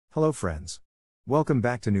Hello friends. Welcome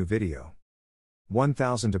back to new video.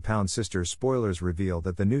 1000 Pound Sisters spoilers reveal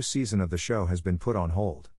that the new season of the show has been put on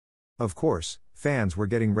hold. Of course, fans were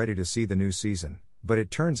getting ready to see the new season, but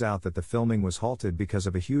it turns out that the filming was halted because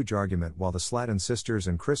of a huge argument while the Slaton sisters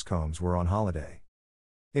and Chris Combs were on holiday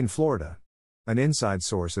in Florida. An inside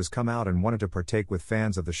source has come out and wanted to partake with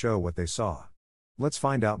fans of the show what they saw. Let's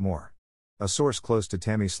find out more. A source close to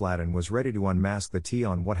Tammy Slaton was ready to unmask the tea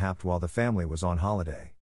on what happened while the family was on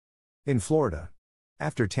holiday in Florida.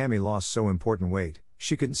 After Tammy lost so important weight,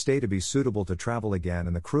 she couldn't stay to be suitable to travel again,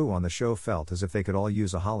 and the crew on the show felt as if they could all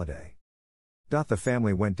use a holiday. The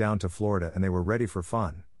family went down to Florida and they were ready for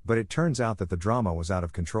fun, but it turns out that the drama was out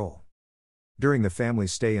of control. During the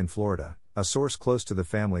family's stay in Florida, a source close to the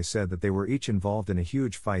family said that they were each involved in a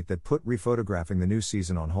huge fight that put rephotographing the new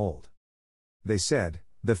season on hold. They said,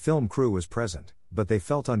 the film crew was present, but they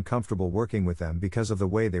felt uncomfortable working with them because of the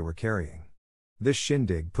way they were carrying. This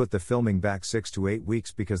shindig put the filming back 6 to 8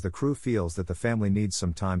 weeks because the crew feels that the family needs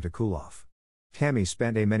some time to cool off. Tammy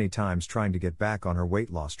spent many times trying to get back on her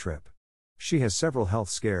weight loss trip. She has several health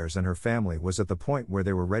scares and her family was at the point where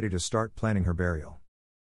they were ready to start planning her burial.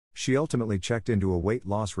 She ultimately checked into a weight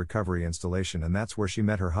loss recovery installation, and that's where she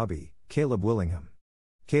met her hubby, Caleb Willingham.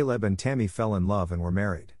 Caleb and Tammy fell in love and were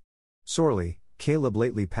married. Sorely, Caleb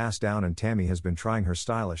lately passed down and Tammy has been trying her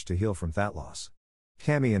stylish to heal from that loss.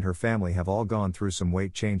 Tammy and her family have all gone through some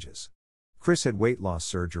weight changes. Chris had weight loss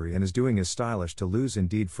surgery and is doing his stylish to lose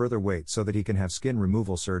indeed further weight so that he can have skin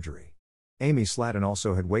removal surgery. Amy Slaton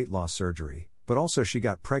also had weight loss surgery, but also she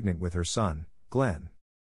got pregnant with her son, Glenn.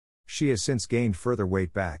 She has since gained further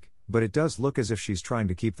weight back, but it does look as if she's trying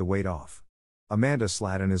to keep the weight off. Amanda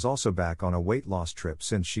Slaton is also back on a weight loss trip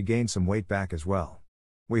since she gained some weight back as well.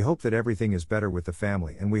 We hope that everything is better with the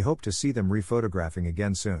family and we hope to see them rephotographing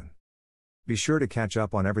again soon. Be sure to catch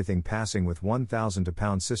up on everything passing with 1000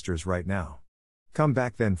 Pound Sisters right now. Come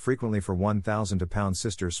back then frequently for 1000 Pound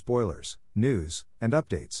Sisters spoilers, news, and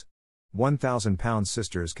updates. 1000 Pound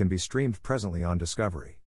Sisters can be streamed presently on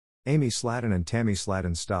Discovery. Amy Slaton and Tammy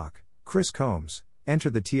Slaton stock, Chris Combs, enter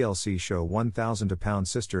the TLC show 1000 Pound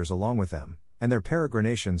Sisters along with them, and their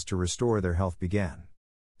peregrinations to restore their health began.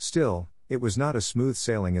 Still, it was not as smooth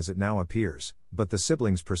sailing as it now appears, but the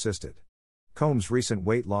siblings persisted. Combs' recent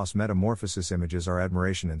weight loss metamorphosis images are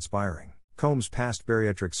admiration-inspiring. Combs passed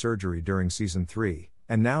bariatric surgery during season 3,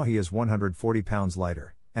 and now he is 140 pounds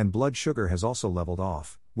lighter, and blood sugar has also leveled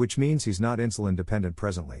off, which means he's not insulin-dependent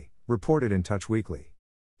presently, reported in Touch Weekly.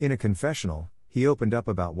 In a confessional, he opened up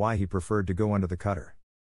about why he preferred to go under the cutter.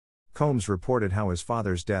 Combs reported how his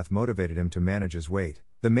father's death motivated him to manage his weight.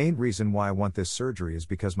 The main reason why I want this surgery is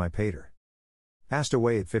because my pater passed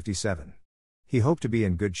away at 57. He hoped to be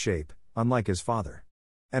in good shape, unlike his father.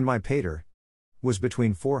 And my pater was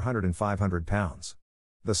between 400 and 500 pounds.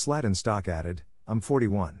 The Slaton stock added, I'm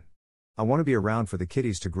 41. I want to be around for the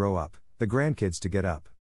kiddies to grow up, the grandkids to get up.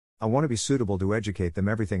 I want to be suitable to educate them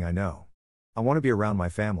everything I know. I want to be around my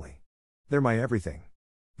family. They're my everything.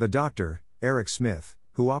 The doctor, Eric Smith,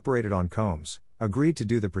 who operated on Combs, agreed to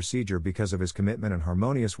do the procedure because of his commitment and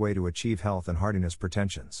harmonious way to achieve health and hardiness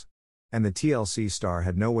pretensions. And the TLC star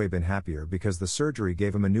had no way been happier because the surgery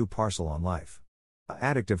gave him a new parcel on life.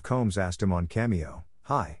 Addict of Combs asked him on Cameo,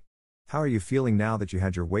 "Hi. How are you feeling now that you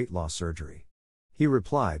had your weight loss surgery?" He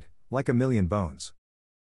replied, "Like a million bones.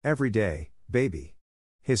 Every day, baby."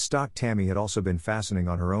 His stock Tammy had also been fastening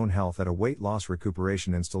on her own health at a weight loss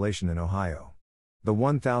recuperation installation in Ohio. The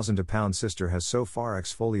 1000 Pound sister has so far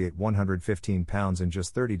exfoliated 115 pounds in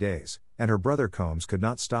just 30 days, and her brother Combs could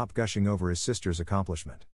not stop gushing over his sister's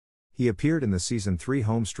accomplishment. He appeared in the season 3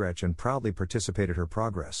 homestretch and proudly participated her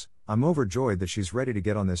progress. I'm overjoyed that she's ready to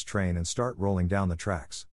get on this train and start rolling down the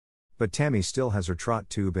tracks. But Tammy still has her trot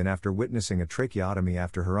tube in after witnessing a tracheotomy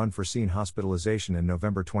after her unforeseen hospitalization in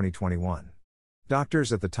November 2021.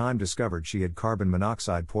 Doctors at the time discovered she had carbon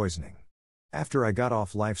monoxide poisoning. After I got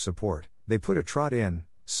off life support, they put a trot in,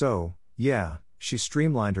 so, yeah, she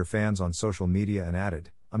streamlined her fans on social media and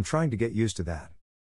added, I'm trying to get used to that.